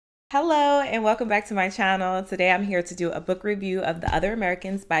Hello and welcome back to my channel. Today I'm here to do a book review of The Other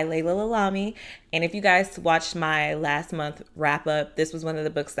Americans by Laila Lalami. And if you guys watched my last month wrap up, this was one of the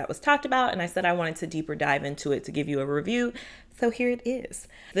books that was talked about and I said I wanted to deeper dive into it to give you a review. So here it is.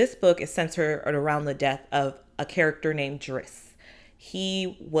 This book is centered around the death of a character named Driss.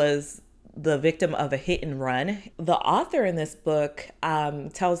 He was the victim of a hit and run. The author in this book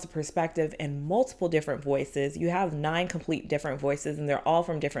tells the perspective in multiple different voices. You have 9 complete different voices and they're all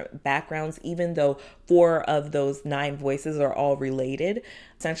from different backgrounds, even though 4 of those 9 voices are all related.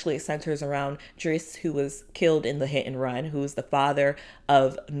 Essentially, it centers around Driss, who was killed in the hit and run, who is the father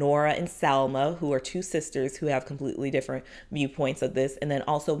of Nora and Salma, who are 2 sisters who have completely different viewpoints of this. And then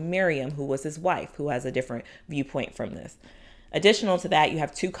also Miriam, who was his wife, who has a different viewpoint from this. Additional to that, you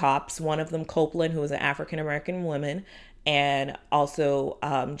have 2 cops, one of them Copeland, who is an African-American woman, and also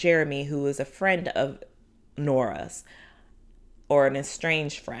Jeremy, who is a friend of Nora's, or an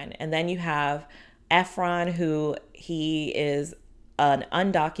estranged friend. And then you have Efron, who he is an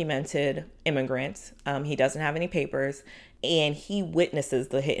undocumented immigrant. He doesn't have any papers, and he witnesses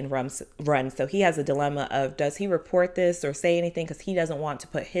the hit and run. So he has a dilemma of, does he report this or say anything, because he doesn't want to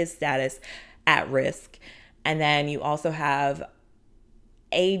put his status at risk. And then you also have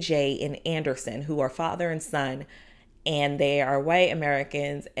AJ and Anderson, who are father and son, and they are white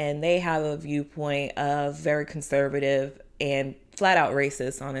Americans, and they have a viewpoint of very conservative and flat out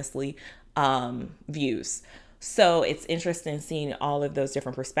racist, honestly, views. So it's interesting seeing all of those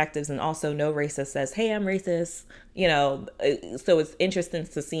different perspectives. And also no racist says, hey, I'm racist, you know. So it's interesting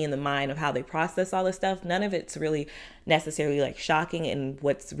to see in the mind of how they process all this stuff. None of it's really necessarily like shocking. And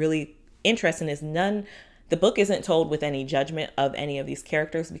what's really interesting is the book isn't told with any judgment of any of these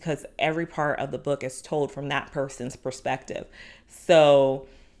characters, because every part of the book is told from that person's perspective. So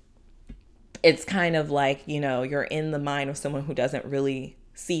it's kind of like, you know, you're in the mind of someone who doesn't really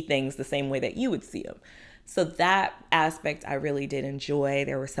see things the same way that you would see them. So that aspect I really did enjoy.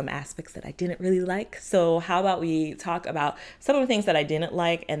 There were some aspects that I didn't really like. So how about we talk about some of the things that I didn't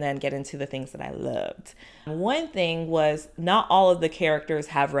like and then get into the things that I loved. One thing was, not all of the characters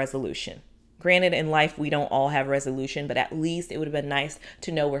have resolution. Granted, in life, we don't all have resolution, but at least it would have been nice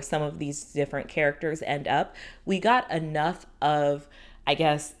to know where some of these different characters end up. We got enough of, I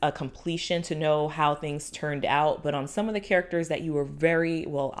guess, a completion to know how things turned out. But on some of the characters that you were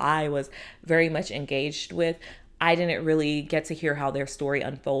I was very much engaged with, I didn't really get to hear how their story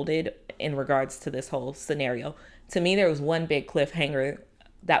unfolded in regards to this whole scenario. To me, there was one big cliffhanger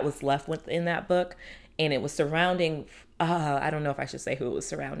that was left within that book, and it was surrounding, I don't know if I should say who it was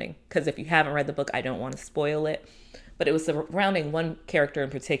surrounding, because if you haven't read the book, I don't want to spoil it. But it was surrounding one character in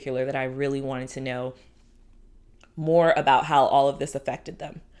particular that I really wanted to know more about how all of this affected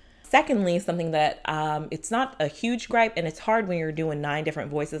them. Secondly, something that it's not a huge gripe, and it's hard when you're doing 9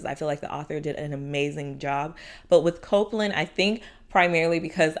 different voices. I feel like the author did an amazing job. But with Copeland, I think primarily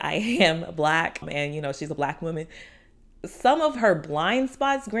because I am Black and, you know, she's a Black woman, some of her blind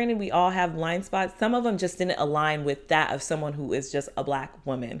spots, granted we all have blind spots, some of them just didn't align with that of someone who is just a Black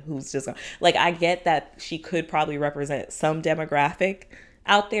woman who's just like, I get that she could probably represent some demographic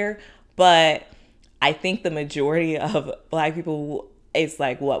out there, but I think the majority of Black people, it's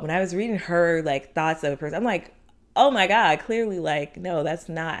like, what, when I was reading her like thoughts of a person, I'm like, oh my God, clearly, like, no, that's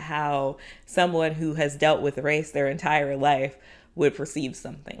not how someone who has dealt with race their entire life would perceive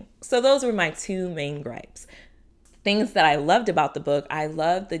something. So those were my 2 main gripes. Things that I loved about the book, I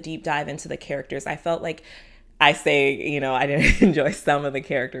loved the deep dive into the characters. I felt like, I say, you know, I didn't enjoy some of the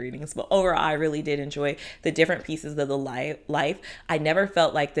character readings, but overall, I really did enjoy the different pieces of the life. I never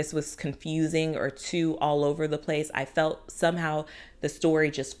felt like this was confusing or too all over the place. I felt somehow the story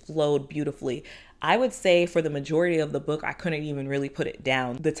just flowed beautifully. I would say for the majority of the book, I couldn't even really put it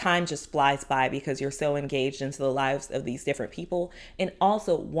down. The time just flies by because you're so engaged into the lives of these different people and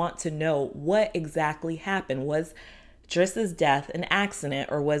also want to know what exactly happened. Was Driss's death an accident,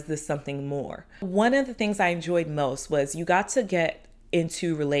 or was this something more? One of the things I enjoyed most was you got to get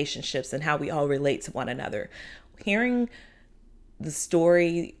into relationships and how we all relate to one another. Hearing the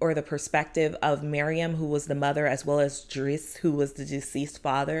story or the perspective of Miriam, who was the mother, as well as Driss, who was the deceased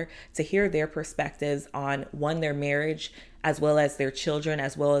father, to hear their perspectives on, one, their marriage, as well as their children,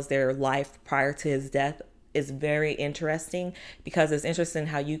 as well as their life prior to his death, is very interesting, because it's interesting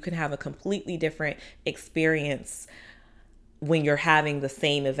how you can have a completely different experience when you're having the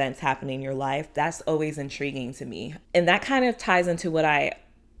same events happening in your life. That's always intriguing to me. And that kind of ties into what I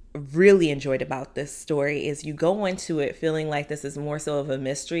really enjoyed about this story, is you go into it feeling like this is more so of a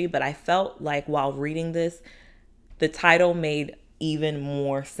mystery, but I felt like while reading this, the title made even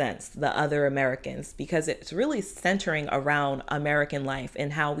more sense, The Other Americans, because it's really centering around American life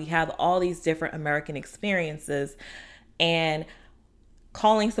and how we have all these different American experiences, and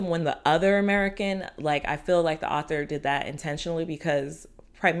calling someone the other American, like I feel like the author did that intentionally, because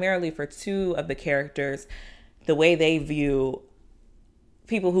primarily for two of the characters, the way they view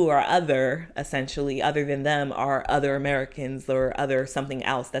people who are other, essentially other than them, are other Americans or other something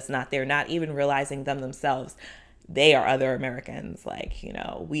else that's not there, not even realizing them themselves. They are other Americans. Like, you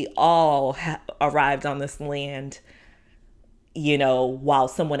know, we all arrived on this land, you know, while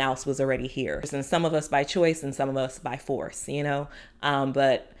someone else was already here. And some of us by choice and some of us by force, you know.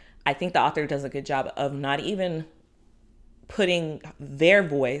 But I think the author does a good job of not even putting their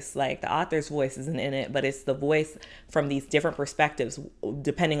voice, like the author's voice isn't in it, but it's the voice from these different perspectives,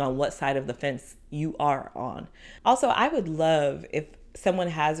 depending on what side of the fence you are on. Also, I would love if someone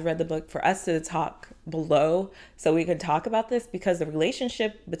has read the book for us to talk below so we could talk about this, because the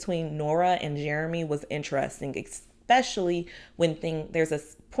relationship between Nora and Jeremy was interesting, especially when there's a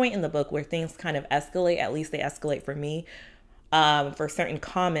point in the book where things kind of escalate. At least they escalate for me, for certain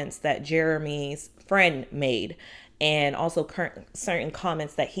comments that Jeremy's friend made, and also certain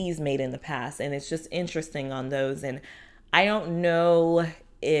comments that he's made in the past. And it's just interesting on those. And I don't know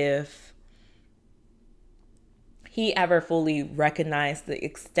if he ever fully recognized the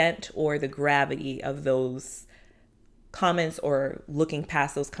extent or the gravity of those comments, or looking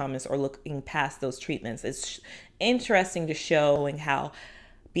past those comments, or looking past those treatments. It's interesting to showing how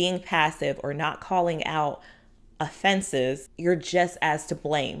being passive or not calling out offenses, you're just as to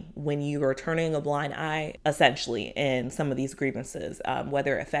blame when you are turning a blind eye, essentially, in some of these grievances,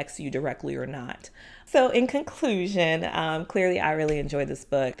 whether it affects you directly or not. So in conclusion, clearly I really enjoyed this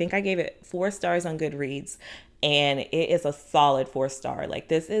book. I think I gave it 4 stars on Goodreads, and it is a solid 4-star. Like,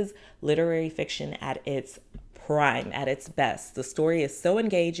 this is literary fiction at its prime, at its best. The story is so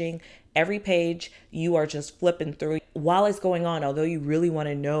engaging. Every page you are just flipping through while it's going on, although you really want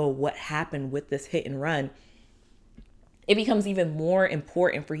to know what happened with this hit and run. It becomes even more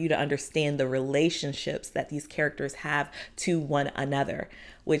important for you to understand the relationships that these characters have to one another,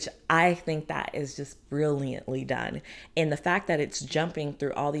 which I think that is just brilliantly done. And the fact that it's jumping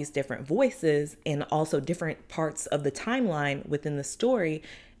through all these different voices and also different parts of the timeline within the story,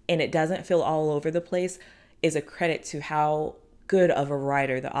 and it doesn't feel all over the place, is a credit to how good of a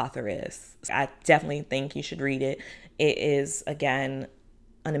writer the author is. I definitely think you should read it. It is, again,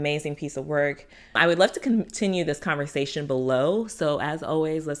 an amazing piece of work. I would love to continue this conversation below. So as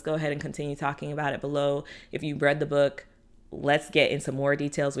always, let's go ahead and continue talking about it below. If you read the book, let's get into more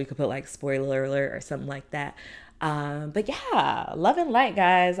details. We could put like spoiler alert or something like that. But yeah, love and light,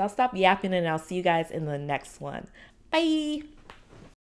 guys. I'll stop yapping and I'll see you guys in the next one. Bye.